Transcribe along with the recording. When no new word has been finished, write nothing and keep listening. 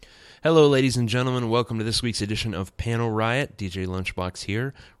Hello, ladies and gentlemen. Welcome to this week's edition of Panel Riot. DJ Lunchbox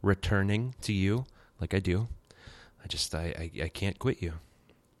here, returning to you like I do. I can't quit you.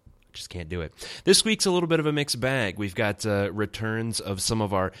 Just can't do it. This week's a little bit of a mixed bag. We've got returns of some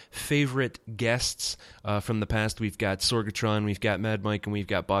of our favorite guests from the past. We've got Sorgatron, we've got Mad Mike, and we've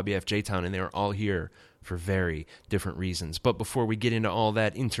got Bobby F. J-Town, and they're all here for very different reasons. But before we get into all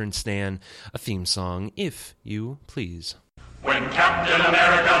that, Intern Stan, a theme song, if you please. When Captain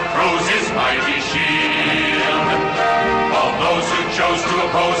America throws his mighty shield, all those who chose to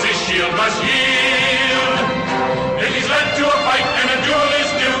oppose his shield must yield. If he's led to a fight and a duel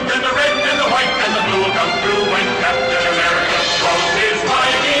is due, then the red and the white and the blue will come through when Captain America throws his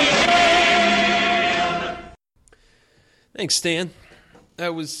mighty shield. Thanks, Stan.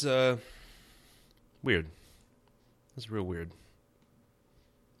 That was weird. That was real weird.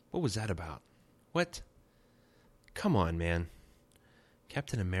 What was that about? What? Come on, man.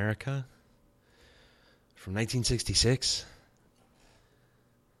 Captain America from 1966?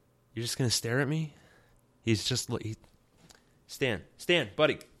 You're just going to stare at me? He's just... Stan,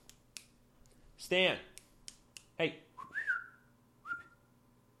 buddy. Stan. Hey.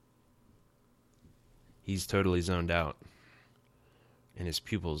 He's totally zoned out. And his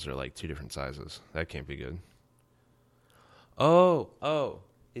pupils are like two different sizes. That can't be good. Oh.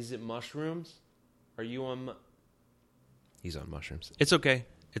 Is it mushrooms? Are you on... He's on mushrooms. It's okay.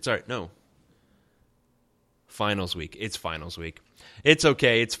 It's all right. No. Finals week. It's finals week. It's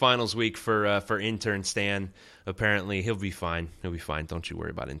okay. It's finals week for Intern Stan. Apparently, he'll be fine. He'll be fine. Don't you worry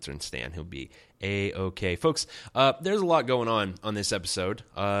about Intern Stan. He'll be A-okay. Folks, there's a lot going on this episode.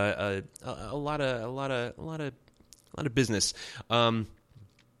 A lot of business.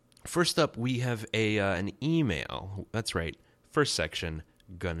 First up, we have an email. That's right. First section,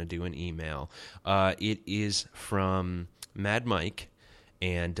 gonna do an email. It is from Mad Mike,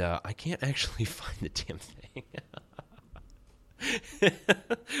 and I can't actually find the damn thing.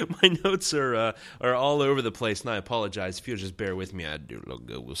 My notes are all over the place, and I apologize. If you'll just bear with me, I do a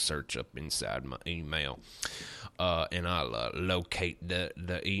Google search up inside my email, and I'll locate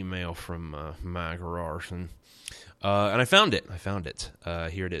the email from Mike Rarson. And I found it.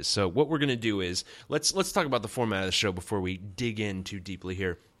 Here it is. So what we're going to do is let's talk about the format of the show before we dig in too deeply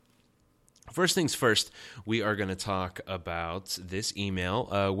here. First things first, we are going to talk about this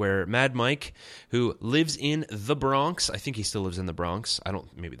email where Mad Mike, who lives in the Bronx, I think he still lives in the Bronx.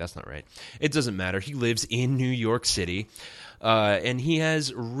 Maybe that's not right. It doesn't matter. He lives in New York City, and he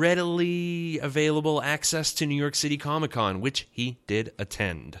has readily available access to New York City Comic-Con, which he did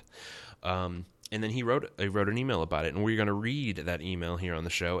attend. And then he wrote an email about it, and we're going to read that email here on the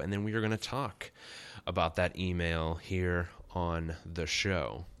show, and then we are going to talk about that email here on the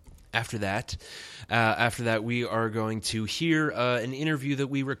show. After that, we are going to hear an interview that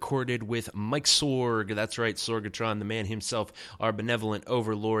we recorded with Mike Sorg. That's right, Sorgatron, the man himself, our benevolent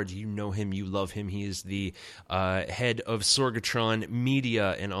overlord. You know him, you love him. He is the head of Sorgatron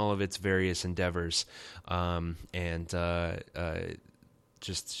Media in all of its various endeavors,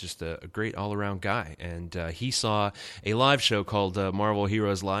 just a great all-around guy. And he saw a live show called Marvel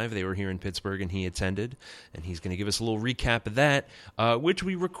Heroes Live. They were here in Pittsburgh, and he attended. And he's going to give us a little recap of that, which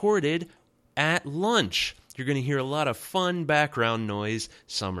we recorded at lunch. You're going to hear a lot of fun background noise.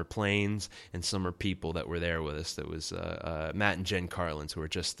 Some are planes, and some are people that were there with us. That was Matt and Jen Carlins, who are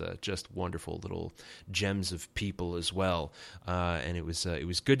just wonderful little gems of people as well. And it was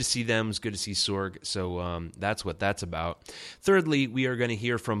good to see them. It was good to see Sorg. So that's what that's about. Thirdly, we are going to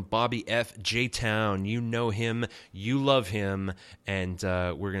hear from Bobby F. J-Town. You know him, you love him, and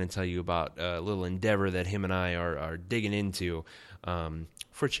we're going to tell you about a little endeavor that him and I are digging into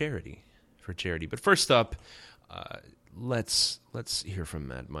for charity. But first up, let's hear from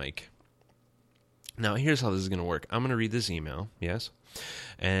Mad Mike. Now, here's how this is going to work. I'm going to read this email, yes,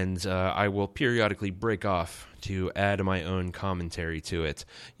 and I will periodically break off to add my own commentary to it.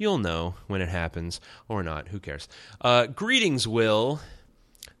 You'll know when it happens, or not. Who cares? Greetings, Will.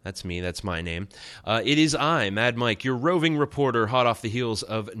 That's me. That's my name. It is I, Mad Mike, your roving reporter, hot off the heels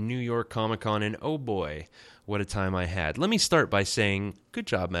of New York Comic-Con, and oh boy, what a time I had. Let me start by saying, good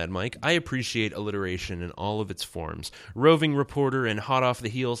job, Mad Mike. I appreciate alliteration in all of its forms. Roving reporter and hot off the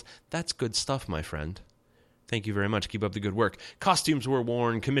heels, that's good stuff, my friend. Thank you very much. Keep up the good work. Costumes were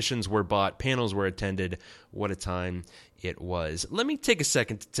worn, commissions were bought, panels were attended. What a time it was. Let me take a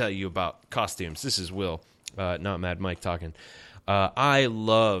second to tell you about costumes. This is Will, not Mad Mike talking. I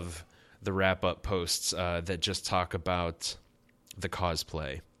love the wrap-up posts that just talk about the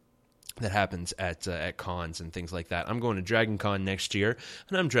cosplay that happens at cons and things like that. I'm going to Dragon Con next year,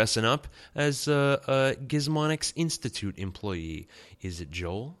 and I'm dressing up as a Gizmonics Institute employee. Is it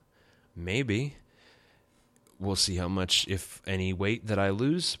Joel? Maybe. We'll see how much, if any, weight that I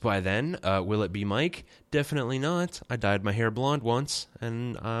lose by then. Will it be Mike? Definitely not. I dyed my hair blonde once,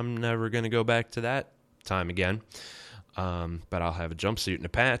 and I'm never going to go back to that time again. But I'll have a jumpsuit and a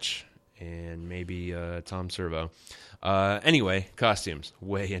patch, and maybe Tom Servo. Anyway, costumes.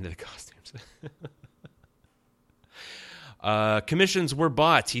 Way into the costumes. Commissions were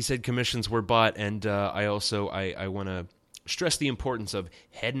bought. He said commissions were bought, and I want to stress the importance of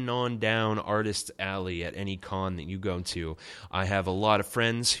heading on down Artist Alley at any con that you go to. I have a lot of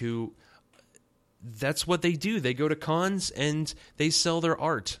friends who, that's what they do. They go to cons and they sell their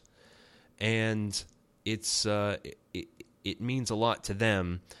art, and it means a lot to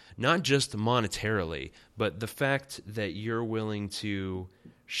them, not just monetarily, but the fact that you're willing to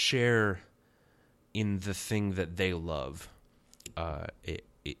share in the thing that they love.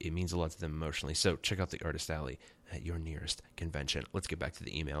 It means a lot to them emotionally. So check out the Artist Alley at your nearest convention. Let's get back to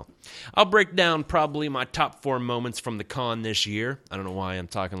the email. I'll break down probably my top 4 moments from the con this year. I don't know why I'm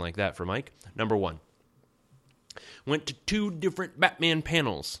talking like that for Mike. Number 1. Went to 2 different Batman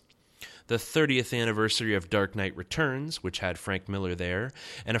panels. The 30th anniversary of Dark Knight Returns, which had Frank Miller there,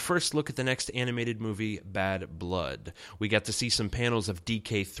 and a first look at the next animated movie, Bad Blood. We got to see some panels of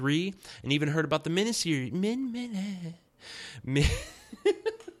DK3, and even heard about the miniseries...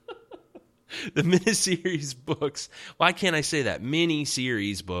 the miniseries books. Why can't I say that?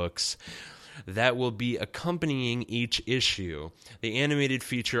 Miniseries books that will be accompanying each issue. The animated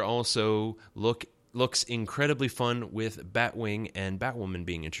feature also looks incredibly fun with Batwing and Batwoman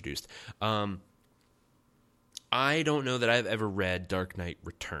being introduced. I don't know that I've ever read Dark Knight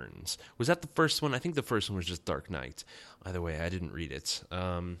Returns. Was that the first one? I think the first one was just Dark Knight. Either way, I didn't read it.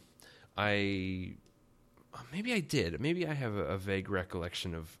 Maybe I did. Maybe I have a vague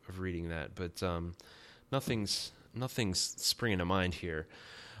recollection of reading that, but nothing's springing to mind here.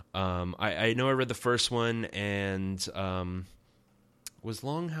 I know I read the first one, and was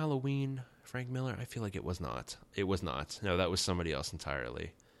Long Halloween Frank Miller? I feel like it was not. It was not. No, that was somebody else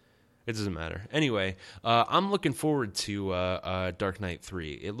entirely. It doesn't matter. Anyway, I'm looking forward to Dark Knight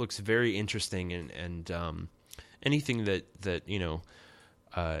 3. It looks very interesting, and anything that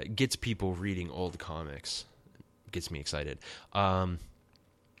gets people reading old comics gets me excited. The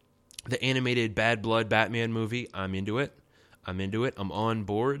animated Bad Blood Batman movie, I'm into it. I'm on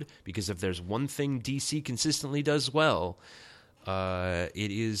board, because if there's one thing DC consistently does well,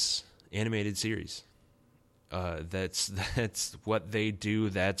 it is animated series. That's what they do.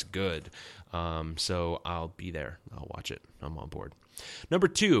 That's good. So I'll be there. I'll watch it. I'm on board. Number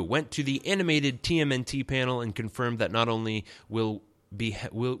 2, went to the animated TMNT panel and confirmed that not only will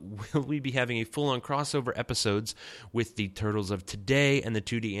we be having a full-on crossover episodes with the Turtles of today and the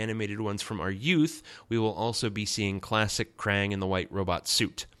 2D animated ones from our youth, we will also be seeing classic Krang in the white robot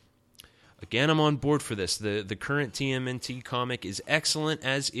suit. Again, I'm on board for this. The current TMNT comic is excellent,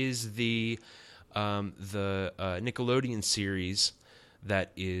 as is the Nickelodeon series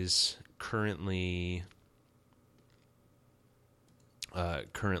that is currently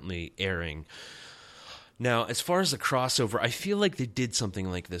airing. Now, as far as the crossover, I feel like they did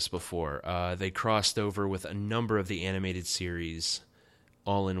something like this before. They crossed over with a number of the animated series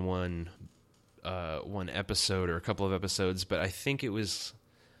all in one episode or a couple of episodes, but I think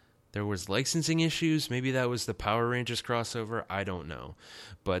there was licensing issues. Maybe that was the Power Rangers crossover. I don't know.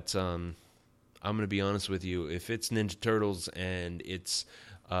 But I'm going to be honest with you. If it's Ninja Turtles and it's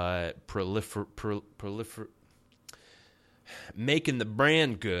making the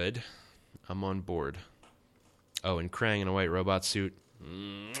brand good, I'm on board. Oh, and Krang in a white robot suit.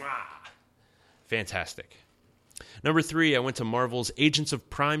 Mwah! Fantastic. Number 3, I went to Marvel's Agents of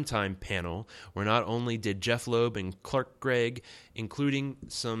Primetime panel, where not only did Jeff Loeb and Clark Gregg, including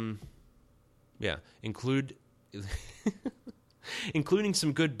some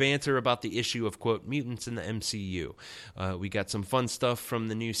good banter about the issue of, quote, mutants in the MCU. We got some fun stuff from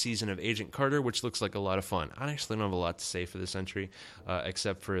the new season of Agent Carter, which looks like a lot of fun. I actually don't have a lot to say for this entry,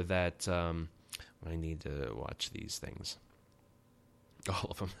 except for that I need to watch these things. All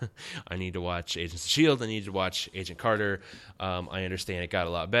of them. I need to watch Agents of S.H.I.E.L.D. I need to watch Agent Carter. I understand it got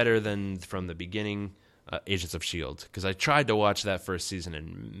a lot better than from the beginning, Agents of S.H.I.E.L.D., because I tried to watch that first season,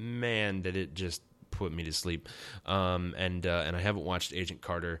 and man, did it just put me to sleep. And I haven't watched Agent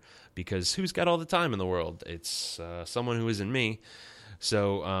Carter, because who's got all the time in the world? It's someone who isn't me.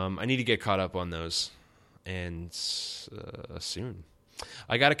 So I need to get caught up on those, and soon.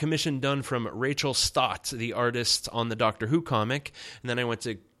 I got a commission done from Rachel Stott, the artist on the Doctor Who comic, and then I went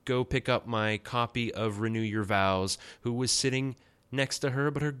to go pick up my copy of Renew Your Vows, who was sitting next to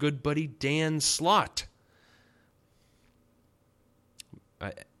her, but her good buddy Dan Slott.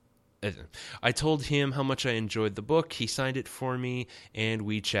 I told him how much I enjoyed the book. He signed it for me, and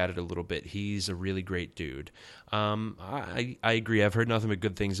we chatted a little bit. He's a really great dude. I agree. I've heard nothing but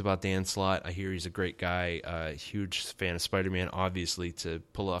good things about Dan Slott. I hear he's a great guy. Huge fan of Spider-Man, obviously, to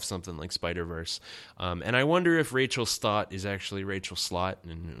pull off something like Spider-Verse. And I wonder if Rachel Stott is actually Rachel Slott,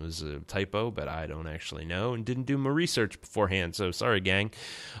 and it was a typo, but I don't actually know and didn't do my research beforehand. So sorry, gang.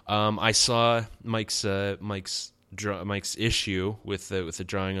 I saw Mike's issue with the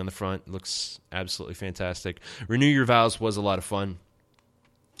drawing on the front. It looks absolutely fantastic. Renew Your Vows was a lot of fun.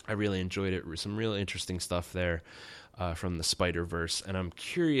 I really enjoyed it. Some really interesting stuff there from the Spider-Verse, and I'm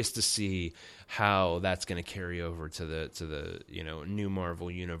curious to see how that's going to carry over to the new Marvel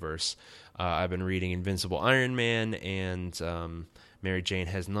universe. I've been reading Invincible Iron Man, and Mary Jane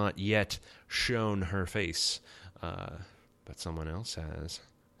has not yet shown her face, but someone else has.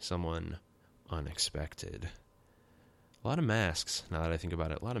 Someone unexpected. A lot of masks, now that I think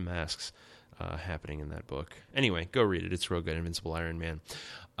about it. A lot of masks happening in that book. Anyway, go read it. It's real good, Invincible Iron Man.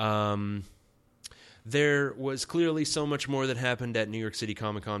 There was clearly so much more that happened at New York City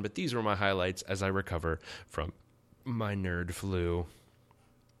Comic Con, but these were my highlights as I recover from my nerd flu.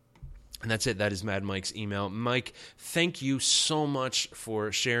 And that's it. That is Mad Mike's email. Mike, thank you so much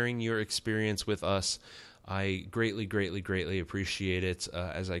for sharing your experience with us. I greatly, greatly, greatly appreciate it,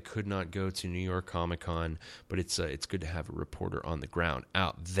 as I could not go to New York Comic Con, but it's good to have a reporter on the ground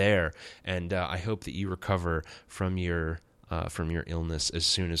out there, and I hope that you recover from your illness as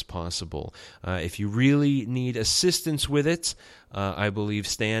soon as possible. If you really need assistance with it, I believe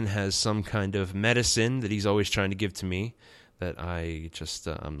Stan has some kind of medicine that he's always trying to give to me that I just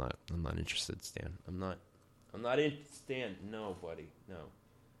I'm not interested, Stan. I'm not interested, Stan. No, buddy, no.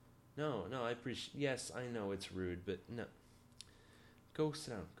 No, I appreciate. Yes, I know it's rude, but no. Go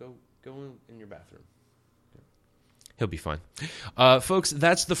sit down. Go in your bathroom. He'll be fine. Folks,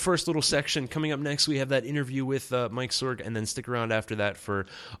 that's the first little section. Coming up next, we have that interview with Mike Sorg, and then stick around after that for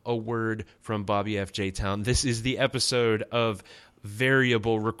a word from Bobby F. J-Town. This is the episode of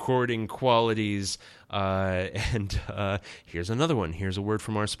variable recording qualities, and here's another one. Here's a word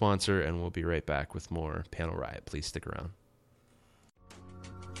from our sponsor, and we'll be right back with more Panel Riot. Please stick around.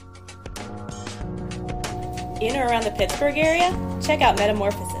 In or around the Pittsburgh area? Check out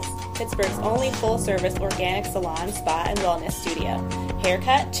Metamorphosis, Pittsburgh's only full-service organic salon, spa, and wellness studio.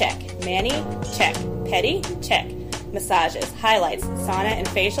 Haircut? Check. Mani? Check. Pedi? Check. Massages, highlights, sauna, and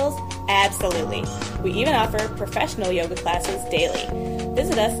facials? Absolutely. We even offer professional yoga classes daily.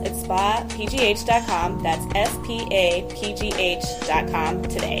 Visit us at spapgh.com, that's spapgh.com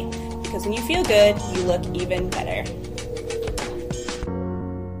today. Because when you feel good, you look even better.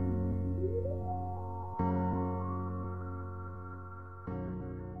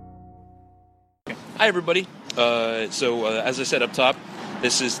 Hi, everybody. So as I said up top,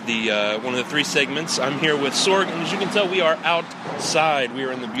 this is the one of the three segments. I'm here with Sorg, and as you can tell, we are outside. We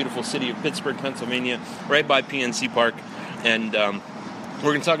are in the beautiful city of Pittsburgh, Pennsylvania, right by PNC Park, and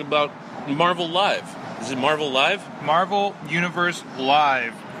we're going to talk about Marvel Live. Is it Marvel Live? Marvel Universe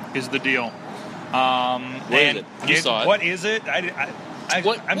Live is the deal. What is it? You saw it. What is it?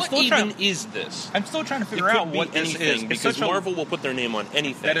 What even is this? I'm still trying to figure out what this is. Because Marvel will put their name on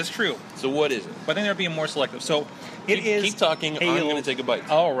anything. That is true. So what is it? But I think they're being more selective. So keep talking. I'm going to take a bite.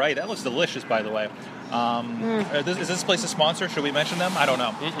 All right. That looks delicious, by the way. Is this place a sponsor? Should we mention them? I don't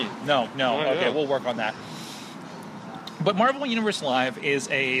know. Mm-mm. No. Okay, we'll work on that. But Marvel Universe Live is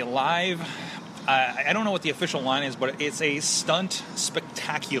a live... I don't know what the official line is, but it's a stunt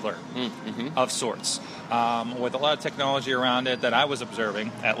spectacular of sorts, with a lot of technology around it that I was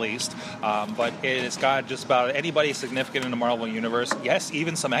observing, at least. But it's got just about anybody significant in the Marvel Universe. Yes,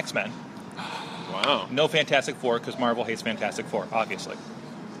 even some X-Men. Wow. No Fantastic Four, because Marvel hates Fantastic Four, obviously.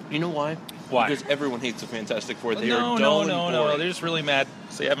 You know why? Why? Because everyone hates the Fantastic Four. They No. are dull and boring. They're just really mad.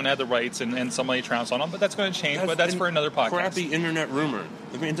 They haven't had the rights, and somebody trounced on them. But that's going to change. But that's for another podcast. Crappy internet rumor.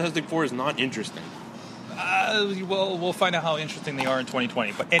 The Fantastic Four is not interesting. Well, we'll find out how interesting they are in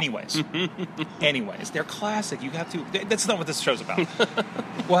 2020. But anyways, they're classic. You have to. That's not what this show's about.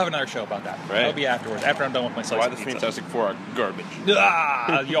 We'll have another show about that. Right. That'll be afterwards. After I'm done with my slice Why of the pizza. Fantastic Four are garbage.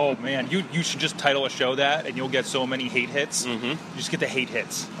 Yo, man, you should just title a show that, and you'll get so many hate hits. You just get the hate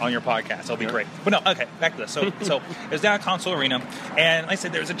hits on your podcast. It'll be great. But no, okay, back to this. So it was down at Console Arena, and like I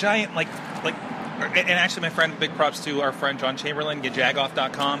said, there's a giant and actually, my friend, big props to our friend John Chamberlain,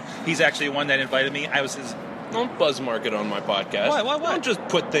 getjagoff.com. He's actually the one that invited me. I was his... Don't buzz market on my podcast. What? Don't just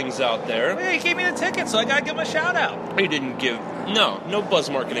put things out there. Well, he gave me the ticket, so I got to give him a shout-out. He didn't give... No buzz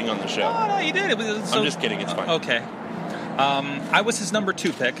marketing on the show. Oh, no, you did. I'm just kidding. It's fine. Okay. I was his number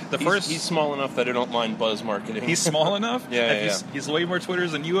 2 pick. He's small enough that I don't mind buzz marketing. He's small enough? Yeah. He's way more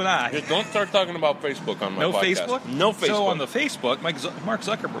Twitters than you and I. Just don't start talking about Facebook on my No podcast. Facebook? No Facebook. So on the Facebook, Mike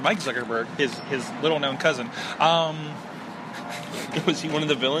Zuckerberg, his little-known cousin, was he one of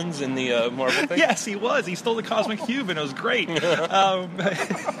the villains in the Marvel thing? Yes, he was. He stole the Cosmic Cube, and it was great.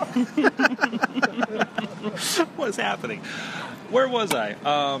 What's happening? Where was I?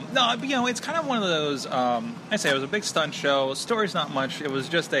 No, it's kind of one of those, I say it was a big stunt show. Story's not much. It was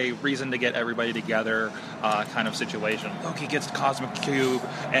just a reason to get everybody together kind of situation. Loki gets the Cosmic Cube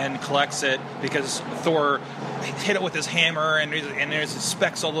and collects it because Thor hit it with his hammer and there's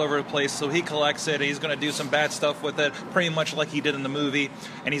specks all over the place, so he collects it and he's going to do some bad stuff with it, pretty much like he did in the movie.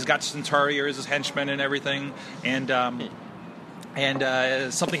 And he's got Centauri as his henchman and everything. And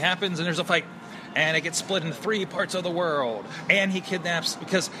something happens and there's a fight. And it gets split into 3 parts of the world. And he kidnaps,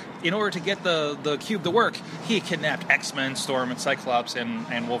 because in order to get the cube to work, he kidnapped X-Men, Storm, and Cyclops,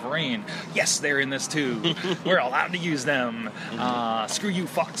 and Wolverine. Yes, they're in this too. We're allowed to use them. Screw you,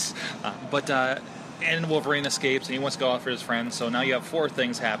 fucks. And Wolverine escapes, and he wants to go after his friends. So now you have 4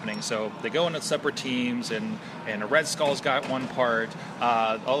 things happening. So they go into separate teams, and Red Skull's got one part.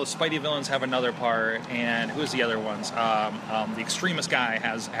 All the Spidey villains have another part. And who's the other ones? The Extremist guy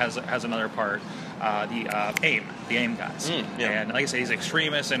has another part. The AIM guys. And like I said, he's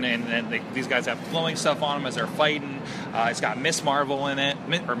Extremist, and these guys have flowing stuff on them as they're fighting. It's got Miss Marvel in it,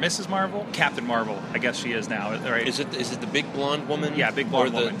 or Mrs. Marvel? Captain Marvel, I guess she is now. Right? Is it the big blonde woman? Yeah, big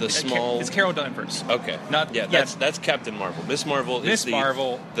blonde or woman. the small... It's Carol Danvers. Okay. That's Captain Marvel. Miss Marvel is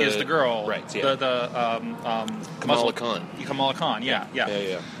the girl. Right, yeah. Kamala Khan. Kamala Khan, yeah.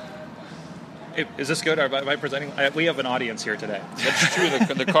 Is this good? Am I presenting? We have an audience here today. That's true.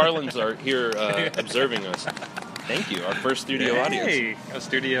 The Carlins are here observing us. Thank you. Our first studio audience. Hey, a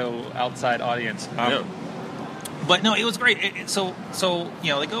studio outside audience. But no, it was great. So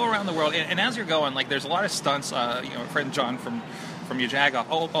they go around the world, and as you're going, like there's a lot of stunts. My friend John from Yajaga.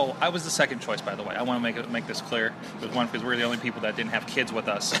 Oh, I was the second choice, by the way. I want to make this clear. It was one because we're the only people that didn't have kids with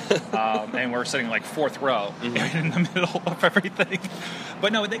us, and we're sitting like 4th row in the middle of everything.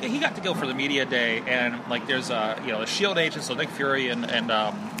 But no, he got to go for the media day, and like there's a Shield agent, so Nick Fury and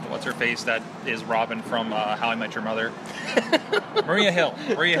what's her face that is Robin from How I Met Your Mother, Maria Hill.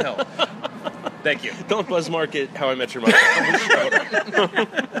 Thank you. Don't buzz market How I Met Your Mother.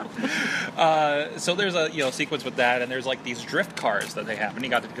 So there's a sequence with that, and there's like these drift cars that they have, and you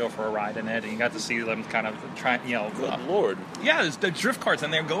got to go for a ride in it, and you got to see them kind of try, Good Lord. Yeah, there's the drift cars,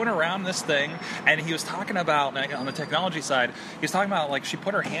 and they're going around this thing, and he was talking about, on the technology side, he was talking about like she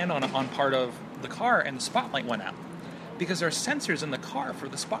put her hand on part of the car, and the spotlight went out. Because there are sensors in the car for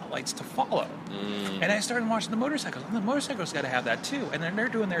the spotlights to follow. And I started watching the motorcycles. And the motorcycles got to have that too. And then they're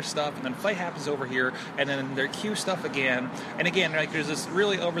doing their stuff, and then fight happens over here, and then their cue stuff again. And again, like there's this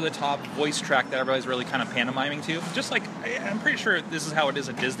really over-the-top voice track that everybody's really kind of pantomiming to. Just like, I'm pretty sure this is how it is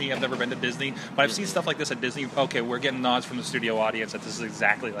at Disney. I've never been to Disney, but I've seen stuff like this at Disney. Okay, we're getting nods from the studio audience that this is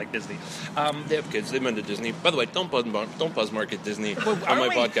exactly like Disney. They have kids. They've been to Disney. By the way, don't buzz market Disney on my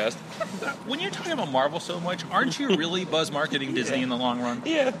podcast. When you're talking about Marvel so much, aren't you really buzz marketing Disney in the long run?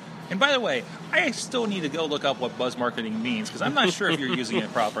 Yeah. And by the way, I still need to go look up what buzz marketing means, because I'm not sure if you're using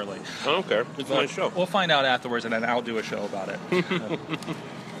it properly. I don't care. It's my show. We'll find out afterwards, and then I'll do a show about it.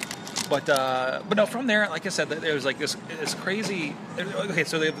 But no, from there, like I said, there's like this crazy. Okay,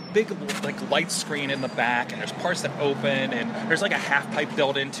 so they have a big like light screen in the back, and there's parts that open, and there's like a half pipe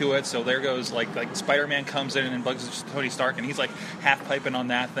built into it. So there goes like Spider-Man comes in and bugs Tony Stark, and he's like half piping on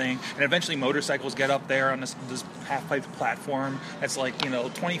that thing, and eventually motorcycles get up there on this half pipe platform that's like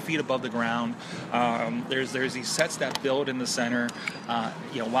 20 feet above the ground. There's these sets that build in the center,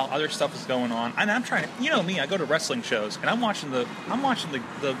 while other stuff is going on, and I'm trying to, me, I go to wrestling shows, and I'm watching the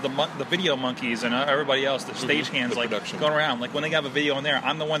video monkeys and everybody else, the stagehands, like going around. Like when they have a video in there,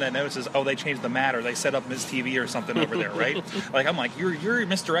 I'm the one that notices, they changed the mat, or they set up Ms. TV or something over there, right? Like I'm like, your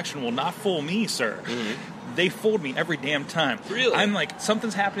misdirection will not fool me, sir. Mm-hmm. They fooled me every damn time. Really? I'm like,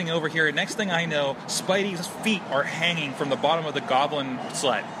 something's happening over here. Next thing I know, Spidey's feet are hanging from the bottom of the Goblin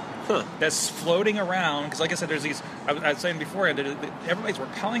sled. That's floating around, because like I said, there's these, I was saying before, everybody's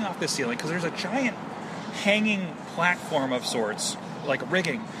rappelling off this ceiling, because there's a giant hanging platform of sorts, like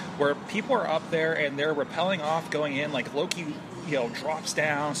rigging, where people are up there and they're rappelling off, going in, like Loki, drops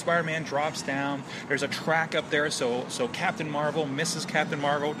down, Spider-Man drops down. There's a track up there, so Captain Marvel, Mrs. Captain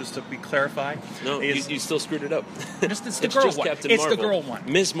Marvel, just to be clarified. No, you still screwed it up. It's the girl one. Captain it's Marvel. the girl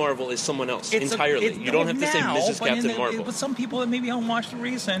one. Ms. Marvel is someone else entirely. You don't have to say Mrs. Captain Marvel. But some people that maybe don't watch the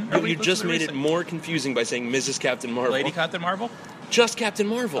recent. You just made it more confusing by saying Mrs. Captain Marvel. Lady Captain Marvel? just Captain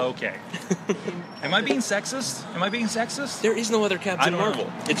Marvel. Okay. Am I being sexist? There is no other Captain don't Marvel.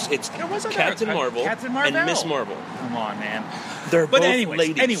 know. It's There was Captain Marvel, Captain Marvel and Miss Marvel. Come on, man. They're But both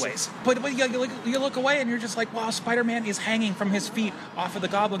anyways, ladies. but you look away and you're just like, wow, Spider-Man is hanging from his feet off of the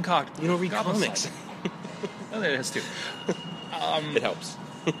Goblin cock. You don't read Goblin comics. side. Oh, there it is too. It helps.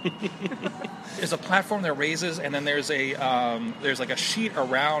 There's a platform that raises, and then there's like a sheet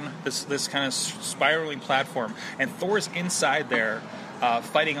around this kind of spiraling platform, and Thor's inside there,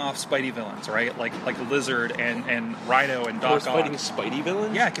 fighting off Spidey villains, right? Like Lizard and Rhino and Doc Ock. fighting Spidey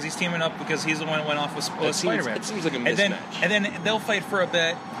villains? Yeah, because he's teaming up because he's the one who went off with Spider-Man. It seems like a And then mismatch. they'll fight for a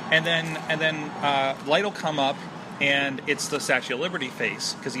bit, and then Light will come up, and it's the Statue of Liberty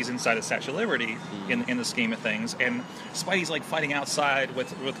face because he's inside the Statue of Liberty in the scheme of things. And Spidey's like fighting outside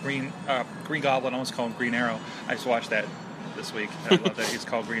with Green Goblin. I almost call him Green Arrow. I just watched that this week. I love that he's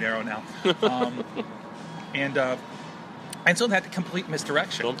called Green Arrow now. And so that complete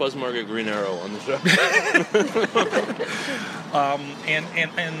misdirection. Don't buzz Margaret Green Arrow on the show.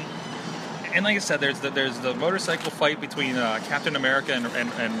 And like I said, there's the motorcycle fight between Captain America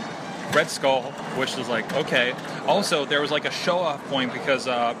and Red Skull, which was like, okay. Also, there was like a show-off point because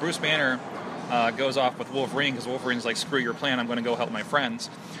Bruce Banner goes off with Wolverine because Wolverine's like, screw your plan, I'm going to go help my friends.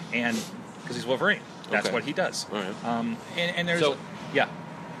 And because he's Wolverine. That's Okay. what he does. All right. And there's... So- yeah.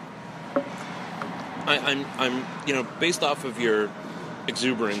 I'm based off of your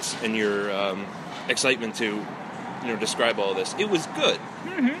exuberance and your excitement to describe all this, it was good.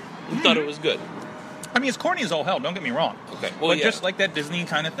 Mm-hmm. I thought it was good. I mean, it's corny as all hell, don't get me wrong. Okay. Well, but yeah. just like that Disney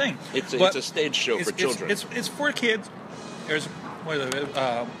kind of thing. It's But a stage show for children. It's for kids. There's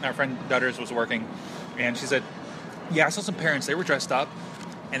our friend Dutters was working, and she said, "Yeah, I saw some parents. They were dressed up,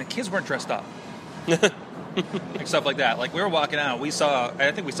 and the kids weren't dressed up." Like stuff like that. Like we were walking out,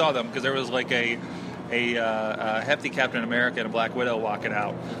 I think we saw them because there was like a hefty Captain America and a Black Widow walking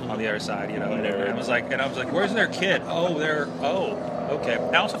out on the other side, And I was like, "Where's their kid?" Okay.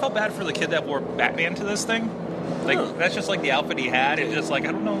 I also felt bad for the kid that wore Batman to this thing. Like that's just like the outfit he had, and just like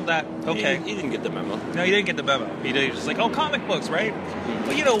I don't know that. Okay, He didn't get the memo. no, he didn't get the memo. He was just like, oh, comic books, right?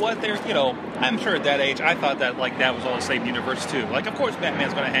 But you know what? I'm sure at that age, I thought that like that was all the same universe too. Like, of course,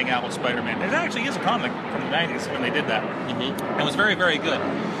 Batman's going to hang out with Spider-Man. It actually is a comic from the '90s when they did that. Mm-hmm. It was very, very good.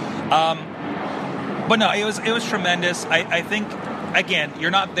 But no, it was tremendous. I think. Again,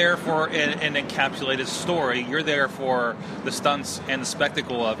 you're not there for an encapsulated story. You're there for the stunts and the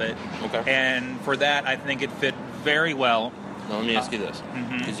spectacle of it. Okay. And for that, I think it fit very well. Now, let me ask you this.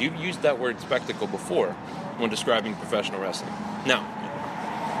 Because you've used that word spectacle before when describing professional wrestling.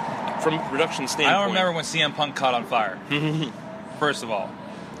 Now, from a production standpoint... I don't remember when CM Punk caught on fire. First of all.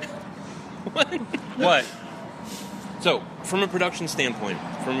 What? So, from a production standpoint,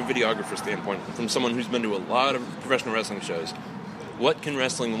 from a videographer standpoint, from someone who's been to a lot of professional wrestling shows, what can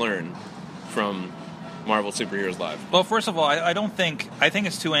wrestling learn from Marvel Superheroes Live? Well, first of all, I think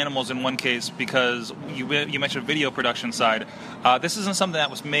it's two animals in one case because you mentioned video production side. This isn't something that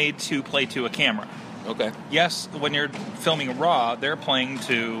was made to play to a camera. Okay. Yes, when you're filming Raw, they're playing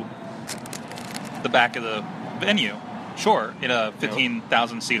to the back of the venue. Sure, in a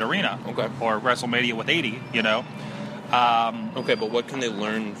 15,000 seat arena. Okay. Or WrestleMania with 80, Okay, but what can they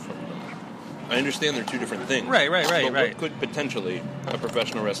learn from them? I understand they're two different things. Right. But what could potentially a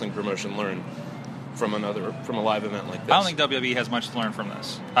professional wrestling promotion learn from a live event like this? I don't think WWE has much to learn from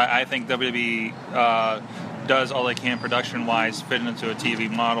this. I think WWE does all they can production-wise, fit into a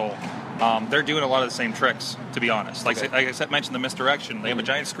TV model. They're doing a lot of the same tricks, to be honest. Like I said, mentioned the misdirection. They have a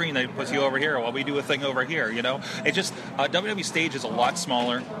giant screen that puts you over here while we do a thing over here, It just, WWE stage is a lot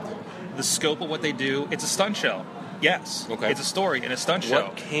smaller. The scope of what they do, it's a stunt show. Yes. Okay. It's a story and a stunt show.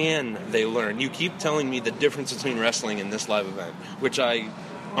 What can they learn? You keep telling me the difference between wrestling and this live event, which I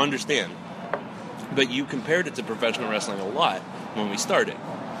understand. But you compared it to professional wrestling a lot when we started.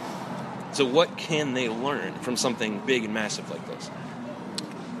 So what can they learn from something big and massive like this?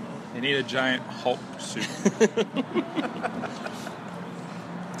 They need a giant Hulk suit.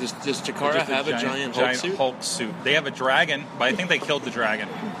 Does Chikara have a giant Hulk suit? They have a dragon, but I think they killed the dragon.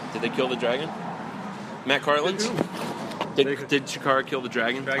 Did they kill the dragon? Matt Carlins? Did Chikara kill the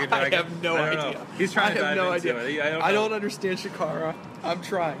dragon? Dragon. I have no idea. He's trying to I have dive no into idea. it. I don't understand Chikara. I'm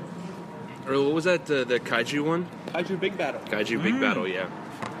trying. Or what was that? The Kaiju one? Kaiju Big Battle. Kaiju Big Battle, yeah.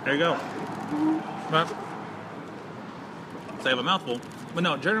 There you go. But they have a mouthful. But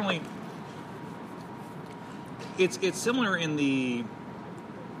no, generally, it's similar in the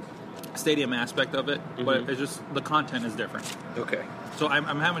stadium aspect of it, but it's just the content is different. Okay. So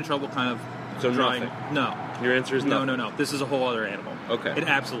I'm having trouble kind of So drawing. nothing. No, Your answer is no. No. This is a whole other animal. Okay. It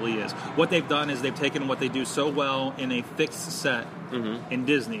absolutely is. What they've done is they've taken what they do so well in a fixed set in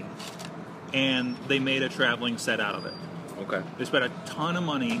Disney, and they made a traveling set out of it. Okay. They spent a ton of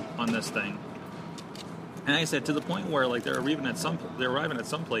money on this thing, and like I said, to the point where like they're arriving at some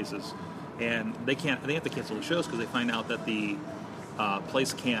places, and they have to cancel the shows because they find out that the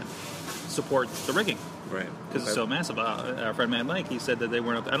place can't support the rigging. Right. Because it's so massive. Our friend Matt Mike, he said that they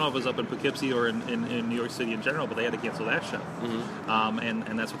weren't up. I don't know if it was up in Poughkeepsie or in New York City in general, but they had to cancel that show.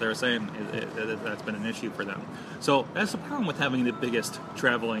 And that's what they were saying. That's been an issue for them. So that's the problem with having the biggest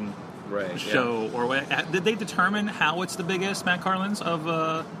traveling show. Yeah. Or did they determine how it's the biggest, Matt Carlins?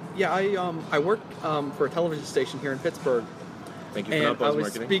 Yeah, I work for a television station here in Pittsburgh. Thank you for and not I was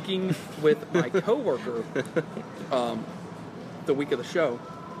marketing. speaking with my coworker the week of the show,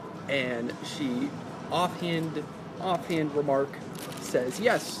 and she offhand remark says,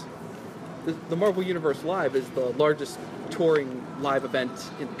 yes, the Marvel Universe Live is the largest touring live event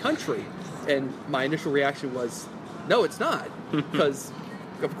in the country. And my initial reaction was, no, it's not. Because,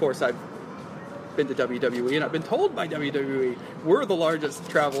 of course, I've been to WWE, and I've been told by WWE, we're the largest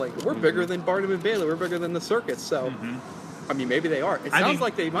traveling. We're bigger than Barnum and Bailey. We're bigger than the circus. So, I mean, maybe they are. It sounds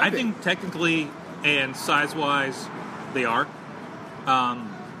like they might be. I think technically and size-wise, they are.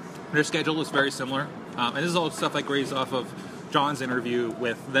 Their schedule is very similar. And this is all stuff I grazed off of John's interview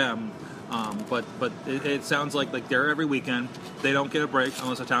with them. But it sounds like they're every weekend. They don't get a break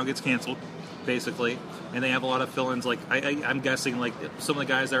unless a town gets canceled, basically. And they have a lot of fill-ins. Like I'm guessing, like some of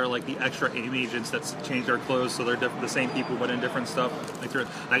the guys there are like the extra AIM agents that change their clothes, so they're the same people but in different stuff.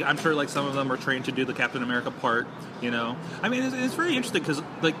 Like I'm sure like some of them are trained to do the Captain America part. You know, I mean it's very interesting because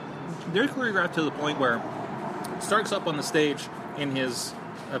like they're choreographed to the point where Stark's up on the stage in his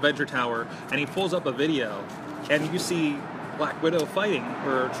Avenger Tower, and he pulls up a video, and you see Black Widow fighting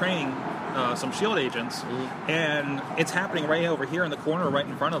or training some S.H.I.E.L.D. agents, and it's happening right over here in the corner, right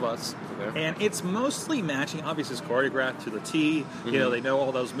in front of us. Okay. And it's mostly matching. Obviously, it's choreographed to the T. You know, they know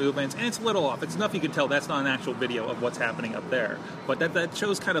all those movements, and it's a little off. It's enough you can tell that's not an actual video of what's happening up there, but that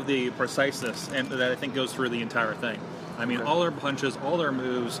shows kind of the preciseness, and that I think goes through the entire thing. I mean, all their punches, all their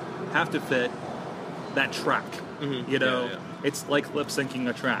moves have to fit that track. You know. Yeah. It's like lip syncing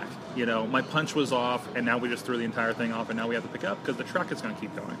a track. You know, my punch was off, and now we just threw the entire thing off, and now we have to pick up because the track is going to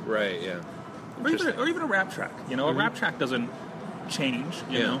keep going. Right. Yeah. Or even a rap track. You know, a rap track doesn't change.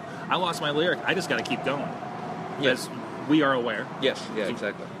 You know, I lost my lyric. I just got to keep going. Yes, we are aware. Yes. Yeah.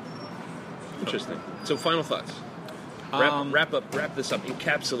 Exactly. Interesting. So, final thoughts. Wrap this up.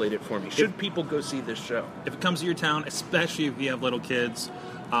 Encapsulate it for me. Should people go see this show? If it comes to your town, especially if you have little kids.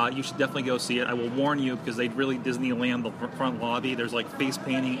 You should definitely go see it. I will warn you because they really Disneyland the front lobby. There's like face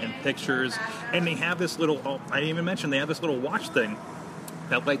painting and pictures, and they have this little. Oh, I didn't even mention they have this little watch thing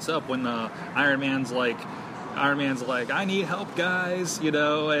that lights up when Iron Man's like, I need help, guys, you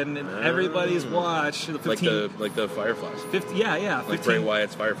know, and everybody's watch. The 15, like the Fireflies. 50, yeah. 15, like Bray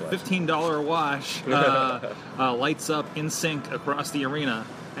Wyatt's Fireflies. $15 wash lights up in sync across the arena.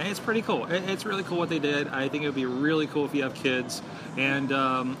 And it's pretty cool. It's really cool what they did. I think it would be really cool if you have kids. And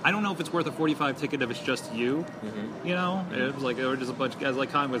I don't know if it's worth a $45 ticket if it's just you. You know, it was like or just a bunch of guys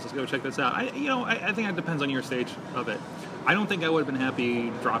like Conway's. Let's go check this out. I think it depends on your stage of it. I don't think I would have been happy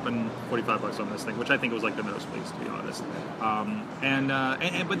dropping $45 on this thing, which I think was like the nosebleeds, to be honest.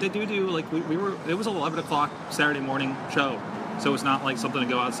 But they do like we were. It was an 11 o'clock Saturday morning show, so it's not like something to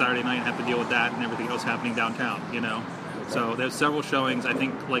go out Saturday night and have to deal with that and everything else happening downtown. You know. So there's several showings. I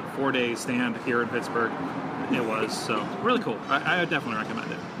think like 4 days stand here in Pittsburgh. It was so really cool. I would definitely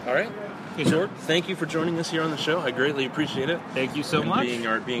recommend it. All right. Hey, Sword, thank you for joining us here on the show. I greatly appreciate it. Thank you so much.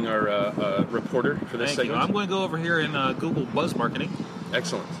 Being our reporter for this segment. You. I'm going to go over here and Google Buzz Marketing.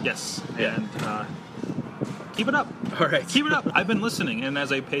 Excellent. Yes. Yeah. And keep it up. All right. Keep it up. I've been listening, and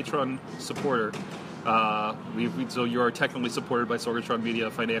as a Patreon supporter, so you are technically supported by Sorgatron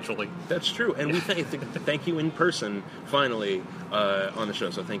Media financially. That's true, and we thank you in person finally on the show.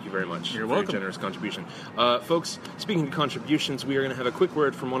 So thank you very much. You're welcome. For your generous contribution, folks. Speaking of contributions, we are going to have a quick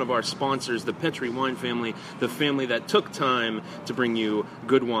word from one of our sponsors, the Petri Wine Family, the family that took time to bring you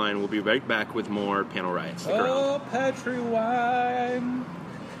good wine. We'll be right back with more Panel Riot. Stick around. Petri Wine.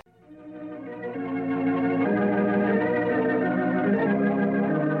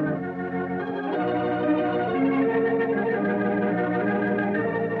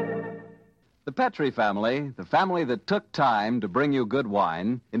 The Petri family, the family that took time to bring you good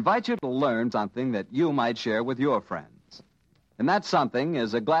wine, invites you to learn something that you might share with your friends. And that something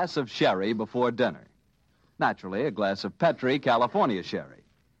is a glass of sherry before dinner. Naturally, a glass of Petri California sherry.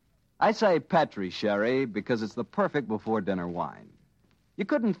 I say Petri sherry because it's the perfect before-dinner wine. You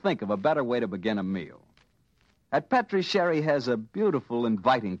couldn't think of a better way to begin a meal. That Petri sherry has a beautiful,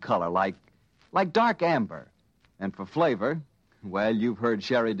 inviting color, like dark amber. And for flavor, well, you've heard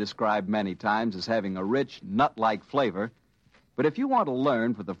sherry described many times as having a rich, nut-like flavor. But if you want to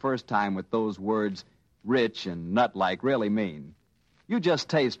learn for the first time what those words rich and nut-like really mean, you just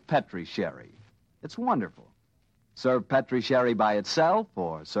taste Petri sherry. It's wonderful. Serve Petri sherry by itself,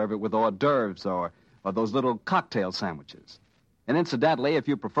 or serve it with hors d'oeuvres or those little cocktail sandwiches. And incidentally, if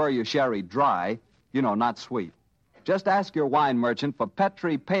you prefer your sherry dry, not sweet, just ask your wine merchant for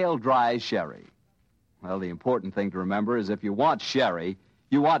Petri Pale Dry Sherry. Well, the important thing to remember is if you want sherry,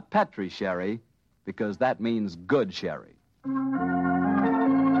 you want Petri sherry, because that means good sherry.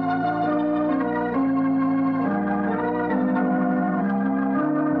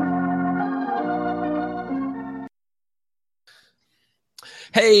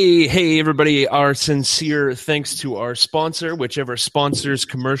 Hey, everybody. Our sincere thanks to our sponsor, whichever sponsor's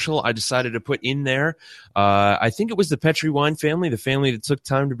commercial I decided to put in there. I think it was the Petri Wine family, the family that took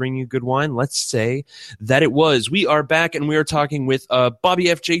time to bring you good wine. Let's say that it was. We are back, and we are talking with Bobby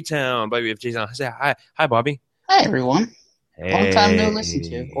F. J-Town. Bobby F. J-Town. Say hi. Hi, Bobby. Hi, everyone. Hey. Long time no listen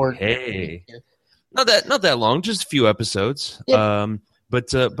to. Or hey. Not that long, just a few episodes. Yeah.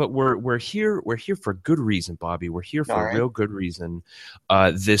 But we're here for good reason, Bobby. We're here for a real good reason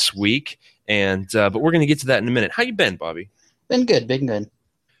this week, and but we're gonna get to that in a minute. How you been, Bobby? Been good.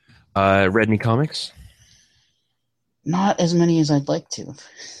 Read any comics? Not as many as I'd like to.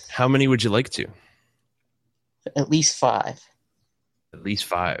 How many would you like to? At least 5. At least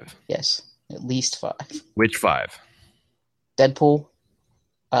 5. Yes, at least 5. Which 5? Deadpool.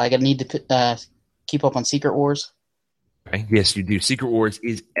 I gotta need to keep up on Secret Wars. Okay. Yes, you do. Secret Wars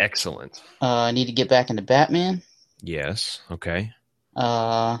is excellent. I need to get back into Batman. Yes. Okay.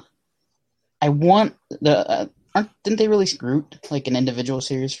 I want the. Didn't they release Groot, like an individual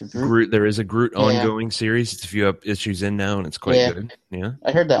series for Groot? There is a Groot ongoing series. It's a few issues in now, and it's quite good. Yeah.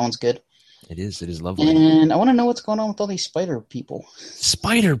 I heard that one's good. It is. It is lovely. And I want to know what's going on with all these spider people.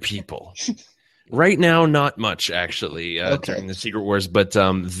 Spider people. Right now, not much actually during the Secret Wars, but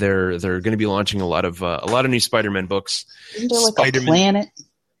they're going to be launching a lot of new Spider-Man books. Isn't there like a planet?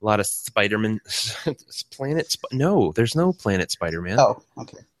 A lot of Spider-Man planet. No, there's no planet Spider-Man. Oh,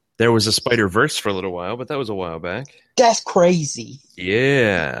 okay. There was a Spider-Verse for a little while, but that was a while back. That's crazy.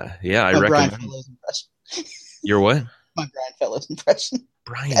 Yeah. I recommend. Brian Fellows impression. Your what? My Brian Fellows impression.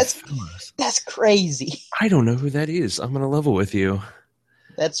 Brian Fellows. That's crazy. I don't know who that is. I'm going to level with you.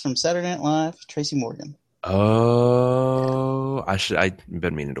 That's from Saturday Night Live, Tracy Morgan. Oh, I've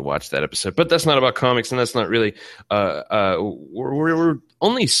been meaning to watch that episode, but that's not about comics, and that's not really. We're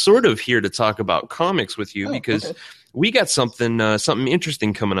only sort of here to talk about comics with you because we got something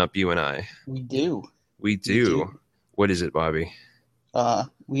interesting coming up. You and I. We do. What is it, Bobby?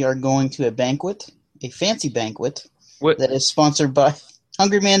 We are going to a banquet, a fancy banquet that is sponsored by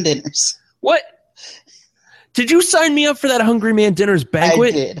Hungry Man Dinners. What? Did you sign me up for that Hungry Man Dinners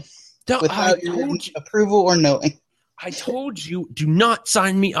banquet? I did. Without your approval or knowing. I told you, do not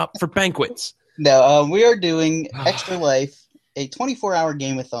sign me up for banquets. No, we are doing Extra Life, a 24-hour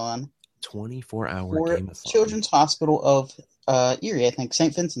game-a-thon. 24-hour game-a-thon. Children's Hospital of Erie, I think.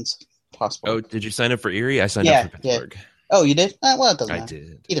 St. Vincent's Hospital. Oh, did you sign up for Erie? I signed up for Pittsburgh. Yeah. Oh, you did? Well, it doesn't matter. I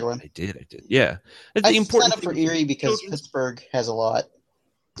did. Either one. I did. Yeah. I signed up for Erie because Pittsburgh has a lot.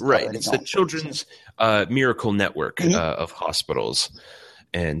 Right. It's the Children's Miracle Network of hospitals.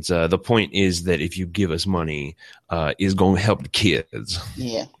 And the point is that if you give us money, it's going to help the kids.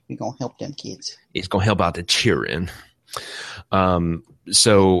 Yeah, we're going to help them kids. It's going to help out the children.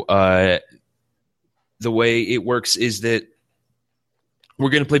 So the way it works is that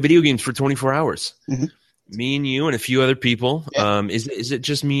we're going to play video games for 24 hours. Mm-hmm. Me and you and a few other people. Yeah. Is it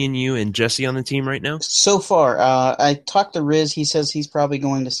just me and you and Jesse on the team right now? So far. I talked to Riz. He says he's probably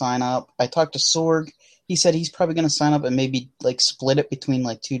going to sign up. I talked to Sorg. He said he's probably going to sign up and maybe like split it between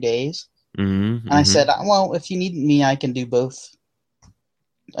like 2 days. Mm-hmm, and I said, well, if you need me, I can do both.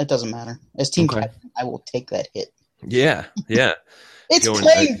 It doesn't matter. As team captain, I will take that hit. Yeah. It's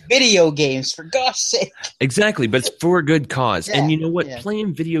playing video games, for gosh sake. Exactly, but it's for a good cause. Yeah, and you know what? Yeah.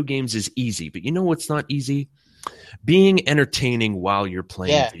 Playing video games is easy, but you know what's not easy? Being entertaining while you're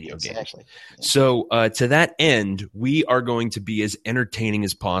playing video games. Yeah. So to that end, we are going to be as entertaining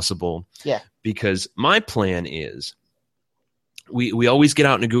as possible. Yeah. Because my plan is we always get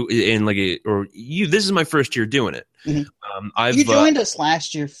out this is my first year doing it. Mm-hmm. You joined us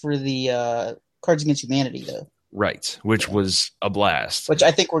last year for the Cards Against Humanity, though. Right, which was a blast. Which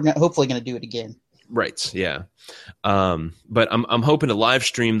I think we're hopefully going to do it again. Right. Yeah. But I'm hoping to live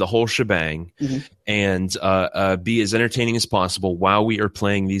stream the whole shebang and be as entertaining as possible while we are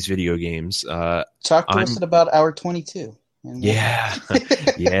playing these video games. Talk to us at about hour 22. Yeah.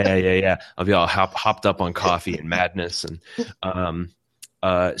 Yeah. I'll be all hopped up on coffee and madness. And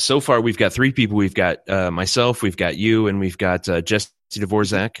so far, we've got 3 people. We've got myself, we've got you, and we've got Jessie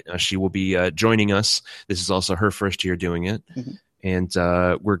Dvorak. She will be joining us. This is also her first year doing it. And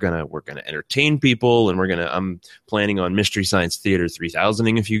we're gonna entertain people, and I'm planning on Mystery Science Theater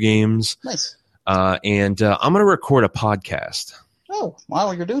 3000ing a few games. Nice. And I'm gonna record a podcast. Oh,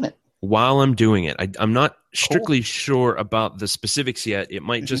 while you're doing it. While I'm doing it, I'm not strictly sure about the specifics yet. It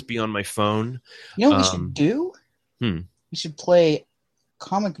might just be on my phone. You know what we should do? We should play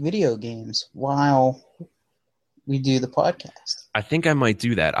comic video games while we do the podcast. I think I might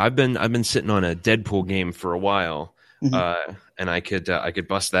do that. I've been sitting on a Deadpool game for a while. And I could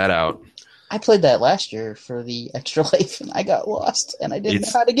bust that out. I played that last year for the Extra Life, and I got lost, and I didn't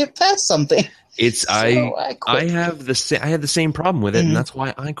know how to get past something. I had the same problem with it, and that's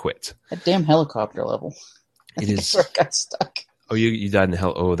why I quit. That damn helicopter level. That's where I got stuck. Oh, you died in the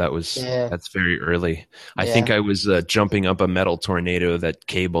hell. Oh, that's very early. I think I was jumping up a metal tornado that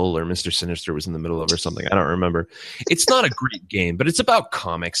Cable or Mr. Sinister was in the middle of or something. I don't remember. It's not a great game, but it's about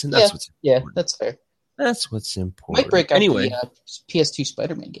comics, and that's what's important. That's fair. That's what's important. Might break out the PS2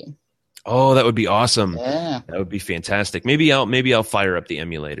 Spider-Man game. Oh, that would be awesome. Yeah. That would be fantastic. Maybe I'll fire up the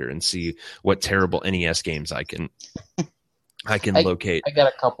emulator and see what terrible NES games I can locate. I got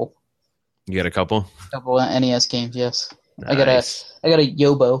a couple. You got a couple? A couple of NES games, yes. Nice. I got a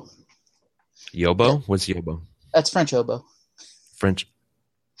Yobo. Yobo? Yeah. What's Yobo? That's French Yobo. French.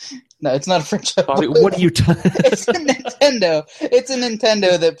 No, it's not a French Yobo. Bobby, what are you talking? It's a Nintendo. It's a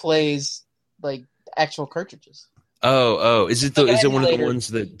Nintendo that plays like actual cartridges. Oh! Is it one of the ones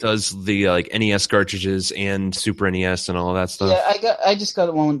that does the NES cartridges and Super NES and all of that stuff? Yeah, I just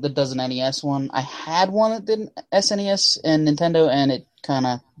got one that does an NES one. I had one that did SNES and Nintendo, and it kind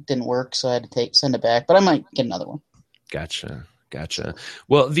of didn't work, so I had to send it back. But I might get another one. Gotcha.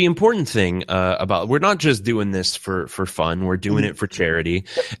 Well, the important thing about we're not just doing this for fun. We're doing it for charity,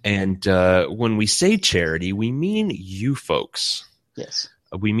 and when we say charity, we mean you folks. Yes.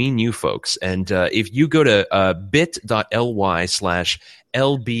 We mean you folks. And if you go to bit.ly/LBextra,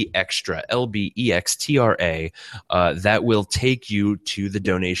 LBEXTRA, that will take you to the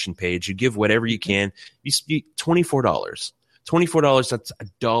donation page. You give whatever you can. You speak $24. $24, that's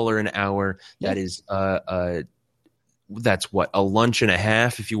 $1 an hour. Yeah. That is that's what, a lunch and a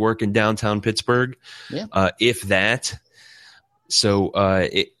half if you work in downtown Pittsburgh. Yeah. If that. So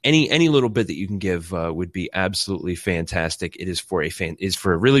any little bit that you can give would be absolutely fantastic. It is for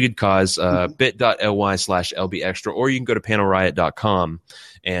a really good cause. Bit.ly/LBextra, or you can go to panelriot.com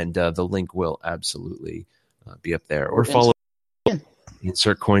and the link will absolutely be up there. Or follow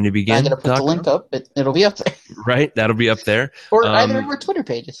insert coin to begin. I'm going to put the link up. It'll be up there. Right, that'll be up there. Or either of our Twitter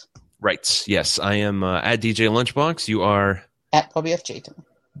pages. Right. Yes, I am at DJ Lunchbox. You are at Bobby F. J-Town.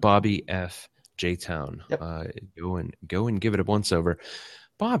 Bobby F. J-Town. Yep. Go and give it a once over.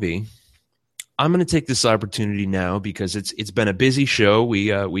 Bobby, I'm going to take this opportunity now because it's been a busy show.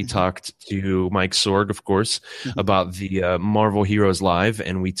 We talked to Mike Sorg, of course, about the Marvel Heroes Live,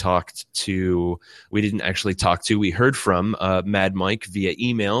 and we heard from Mad Mike via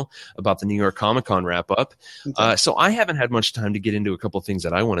email about the New York Comic Con wrap up. Okay. So I haven't had much time to get into a couple of things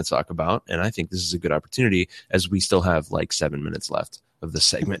that I want to talk about, and I think this is a good opportunity as we still have like 7 minutes left of the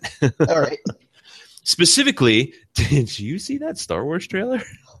segment. All right. Specifically, did you see that Star Wars trailer?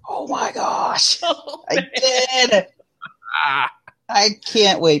 Oh my gosh. I did. I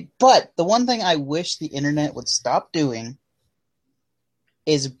can't wait. But the one thing I wish the internet would stop doing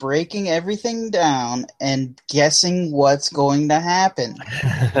is breaking everything down and guessing what's going to happen.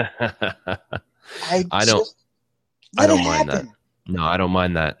 I don't mind that. No, I don't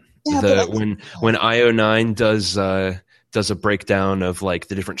mind that. Yeah, when IO9 does a breakdown of like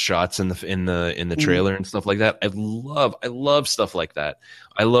the different shots in the trailer and stuff like that. I love stuff like that.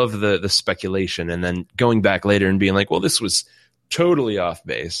 I love the speculation and then going back later and being like, well, this was totally off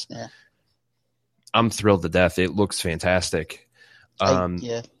base. Yeah. I'm thrilled to death. It looks fantastic.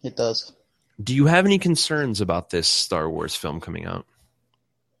 Yeah, it does. Do you have any concerns about this Star Wars film coming out?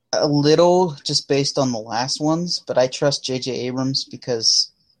 A little, just based on the last ones, but I trust J.J. Abrams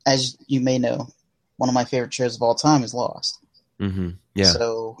because, as you may know, one of my favorite shows of all time is Lost. Mm-hmm. Yeah.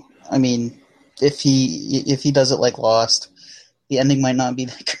 So, I mean, if he does it like Lost, the ending might not be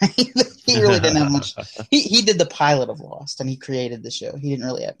that great. He really didn't have much. He did the pilot of Lost, and he created the show. He didn't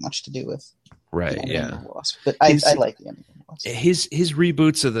really have much to do with Right. The ending Yeah. of Wasp. But I like the ending of Wasp. His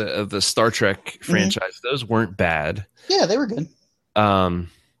reboots of the Star Trek franchise, those weren't bad. Yeah, they were good.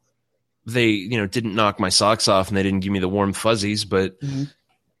 They didn't knock my socks off, and they didn't give me the warm fuzzies, but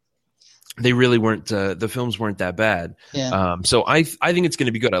they really weren't. The films weren't that bad. Yeah. So I think it's going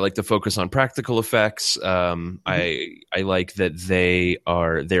to be good. I like the focus on practical effects. I like that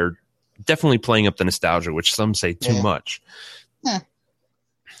they're definitely playing up the nostalgia, which some say too much. Yeah.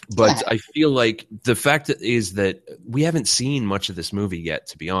 But I feel like the fact is that we haven't seen much of this movie yet,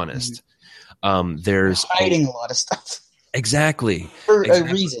 to be honest. There's hiding a lot of stuff. Exactly. For a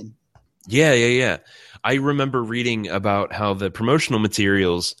reason. Yeah. I remember reading about how the promotional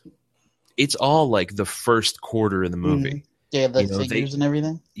materials, it's all like the first quarter of the movie. Yeah, the figures and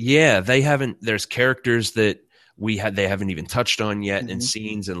everything. Yeah, there's characters that they haven't even touched on yet, and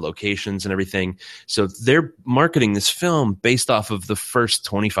scenes and locations and everything. So they're marketing this film based off of the first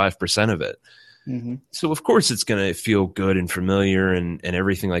 25% of it. So of course it's going to feel good and familiar and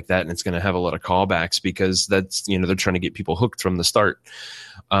everything like that, and it's going to have a lot of callbacks because that's they're trying to get people hooked from the start.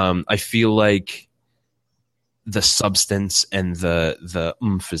 I feel like the substance and the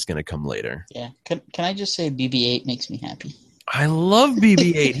oomph is going to come later. Yeah. Can I just say BB-8 makes me happy? I love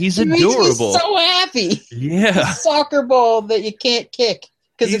BB-8. He's adorable. Makes me so happy. Yeah. It's a soccer ball that you can't kick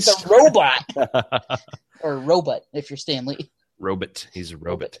because it's a robot. Or a robot if you're Stan Lee. Robot. He's a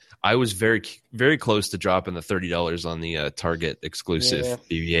robot. I was very, very close to dropping the $30 on the Target exclusive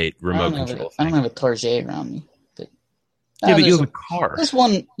BB-8 remote control. I don't have a Target around me. But, but you have a car. There's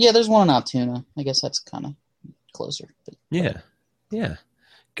one in Altoona. I guess that's kind of closer. But, yeah.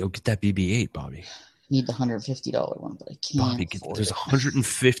 Go get that BB-8, Bobby. Need the $150 one, but I can't. Bobby, there's a $150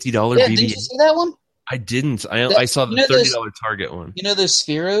 BB-8. Did you see that one? I didn't. I saw the $30 Target one. You know those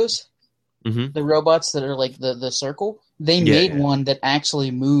Spheros? The robots that are like the circle? They made one that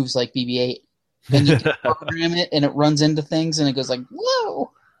actually moves like BB-8. And you can program it, and it runs into things, and it goes like,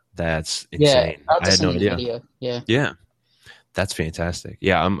 whoa! That's insane. Yeah, I had no idea. Yeah. That's fantastic.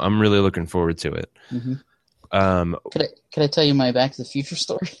 Yeah, I'm really looking forward to it. Could I tell you my Back to the Future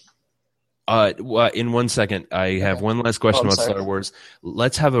story? In 1 second, I have one last question about Star Wars.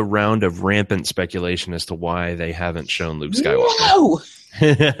 Let's have a round of rampant speculation as to why they haven't shown Luke Skywalker. No!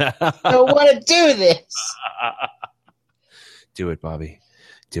 I want to do this. Do it, Bobby.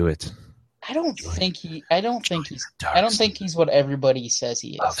 Do it. I don't think he's what everybody says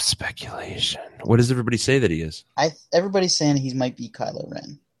he is. Of speculation. What does everybody say that he is? Everybody's saying he might be Kylo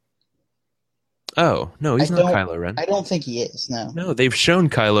Ren. Oh, no, he's not Kylo Ren. I don't think he is, no. No, they've shown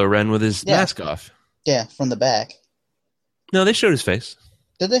Kylo Ren with his mask off. Yeah, from the back. No, they showed his face.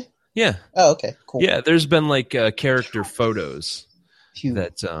 Did they? Yeah. Oh, okay, cool. Yeah, there's been like character photos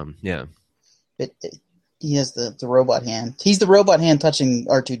that, yeah. He has the robot hand. He's the robot hand touching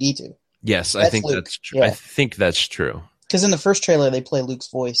R2-D2. Yes, I think that's true. Yeah. I think that's true. Because in the first trailer, they play Luke's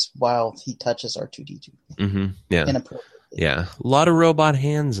voice while he touches R2-D2. Yeah. Inappropriately. Yeah. A lot of robot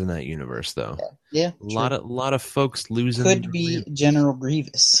hands in that universe, though. Yeah. A lot of folks losing. Could be General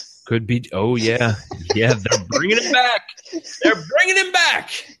Grievous. Could be. Oh, yeah. Yeah, they're bringing it back. They're bringing him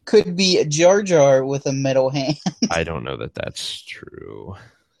back. Could be Jar Jar with a metal hand. I don't know that that's true.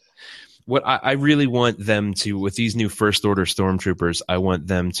 What I really want them to, with these new First Order Stormtroopers, I want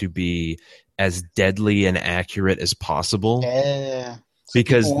them to be as deadly and accurate as possible. Yeah. So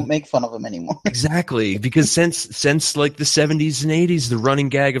because people won't make fun of them anymore. Exactly. Because since like the 70s and 80s, the running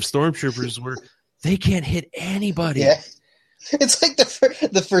gag of Stormtroopers were they can't hit anybody. Yeah. It's like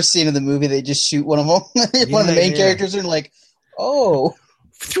the first scene of the movie, they just shoot one of them. One of the main characters are like, oh,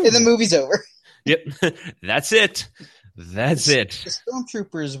 and the movie's over. Yep. That's it. That's it. The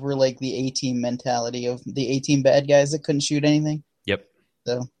Stormtroopers were like the A-Team mentality of the A-Team bad guys that couldn't shoot anything. Yep.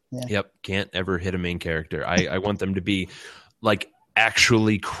 So, yeah. Yep. Can't ever hit a main character. I want them to be like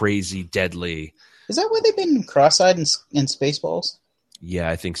actually crazy deadly. Is that why they've been cross-eyed in Spaceballs? Yeah,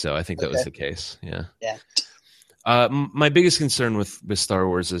 I think so. I think that was the case. Yeah. Yeah. My biggest concern with Star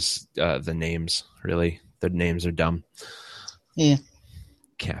Wars is the names, really. The names are dumb. Yeah.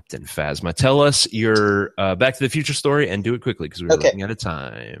 Captain Phasma. Tell us your Back to the Future story and do it quickly because we're running out of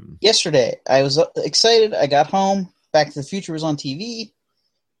time. Yesterday, I was excited. I got home. Back to the Future was on TV.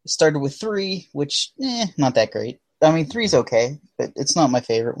 It started with 3, which, not that great. I mean, 3's okay, but it's not my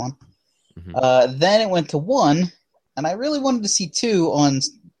favorite one. Mm-hmm. Then it went to 1, and I really wanted to see 2 on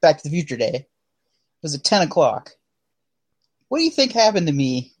Back to the Future Day. It was at 10 o'clock. What do you think happened to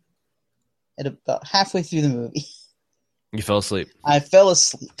me at about halfway through the movie? You fell asleep. I fell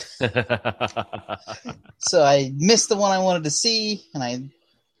asleep. So I missed the one I wanted to see, and I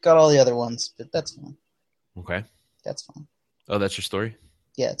got all the other ones, but that's fine. Okay. That's fine. Oh, that's your story?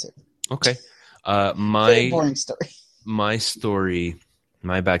 Yeah, that's it. Okay. Very My boring story. my story,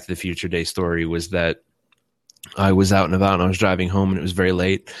 my Back to the Future Day story was that I was out and about and I was driving home and it was very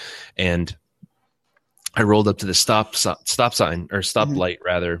late, and I rolled up to the stop sign or stop light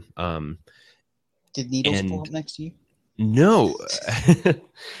rather. Did needles and pull up next to you? No,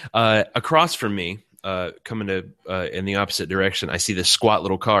 across from me, coming to in the opposite direction, I see this squat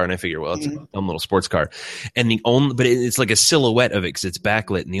little car, and I figure, well, it's a dumb little sports car, and but it's like a silhouette of it because it's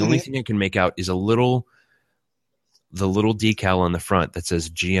backlit, and the only thing I can make out is the little decal on the front that says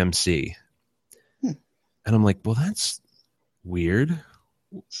GMC, and I'm like, well, that's weird.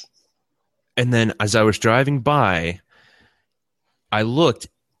 And then as I was driving by, I looked,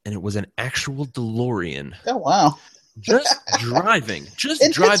 and it was an actual DeLorean. Oh, wow. Just driving,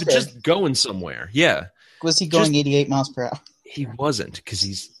 just going somewhere. Yeah. Was he going 88 miles per hour? He wasn't, because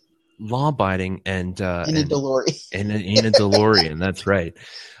he's law-abiding and in a DeLorean. In a DeLorean, that's right.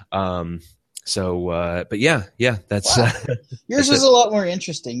 But yeah, that's wow. Yours was a lot more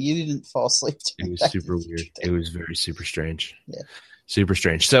interesting. You didn't fall asleep. It was super weird. It was very super strange. Yeah. Super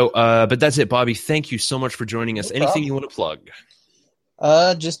strange. So, but that's it, Bobby. Thank you so much for joining us. Anything you want to plug?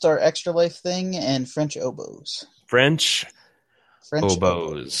 Just our Extra Life thing and French oboes. French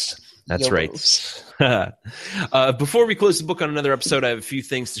oboes. That's Yobos. Right. Before we close the book on another episode, I have a few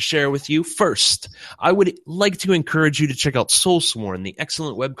things to share with you. First, I would like to encourage you to check out Soulsworn, the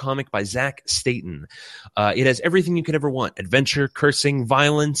excellent webcomic by Zach Staten. It has everything you could ever want: adventure, cursing,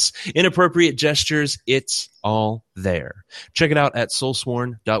 violence, inappropriate gestures. It's all there. Check it out at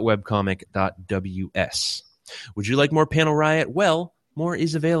soulsworn.webcomic.ws. Would you like more Panel Riot? Well, more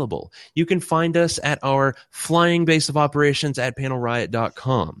is available. You can find us at our flying base of operations at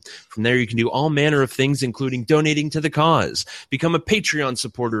panelriot.com. From there, you can do all manner of things, including donating to the cause. Become a Patreon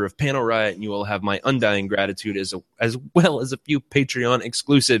supporter of Panel Riot, and you will have my undying gratitude as well as a few Patreon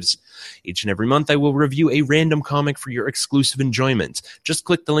exclusives. Each and every month, I will review a random comic for your exclusive enjoyment. Just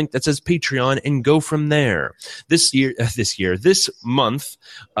click the link that says Patreon and go from there. This month,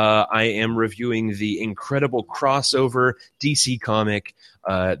 I am reviewing the incredible crossover DC comic,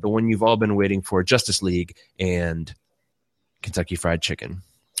 the one you've all been waiting for, Justice League and Kentucky Fried Chicken.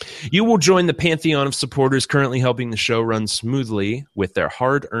 You will join the pantheon of supporters currently helping the show run smoothly with their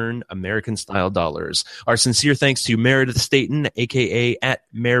hard-earned American-style dollars. Our sincere thanks to Meredith Staten, a.k.a. at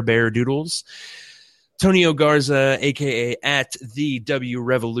Mare Bear Doodles, Tonio Garza, a.k.a. at The W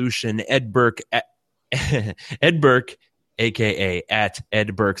Revolution, Ed Burke, a.k.a. at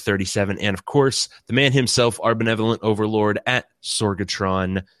Ed Burke 37, and of course, the man himself, our benevolent overlord, at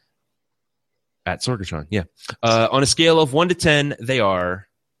Sorgatron. At Sorgatron, yeah. On a scale of 1 to 10, they are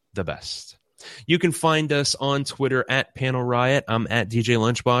the best. You can find us on Twitter at Panel Riot. I'm at DJ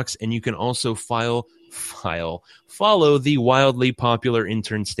Lunchbox, and you can also follow the wildly popular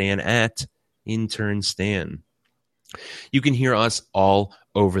Intern Stan at Intern Stan. You can hear us all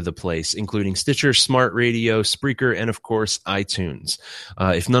over the place, including Stitcher, Smart Radio, Spreaker, and of course, iTunes.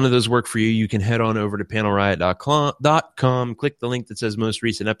 If none of those work for you, you can head on over to panelriot.com, click the link that says most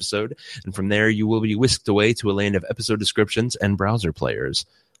recent episode, and from there you will be whisked away to a land of episode descriptions and browser players.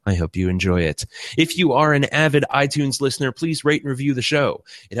 I hope you enjoy it. If you are an avid iTunes listener, please rate and review the show.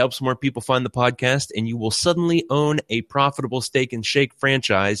 It helps more people find the podcast, and you will suddenly own a profitable Steak and Shake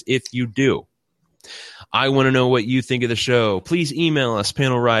franchise if you do. I want to know what you think of the show. Please email us,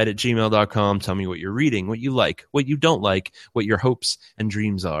 panelriot@gmail.com. Tell me what you're reading, what you like, what you don't like, what your hopes and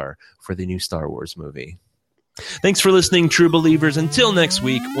dreams are for the new Star Wars movie. Thanks for listening, true believers. Until next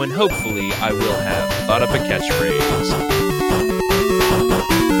week, when hopefully I will have thought up a catchphrase.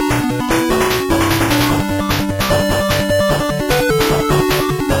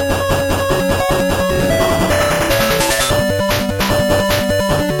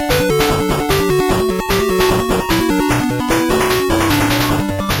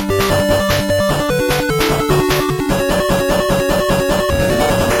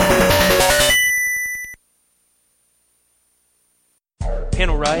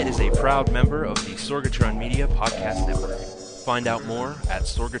 Panel Riot is a proud member of the Sorgatron Media Podcast Network. Find out more at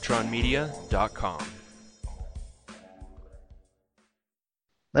sorgatronmedia.com.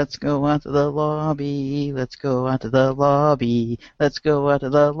 Let's go out to the lobby, let's go out to the lobby, let's go out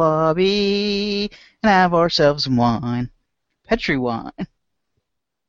to the lobby and have ourselves some wine. Petri wine.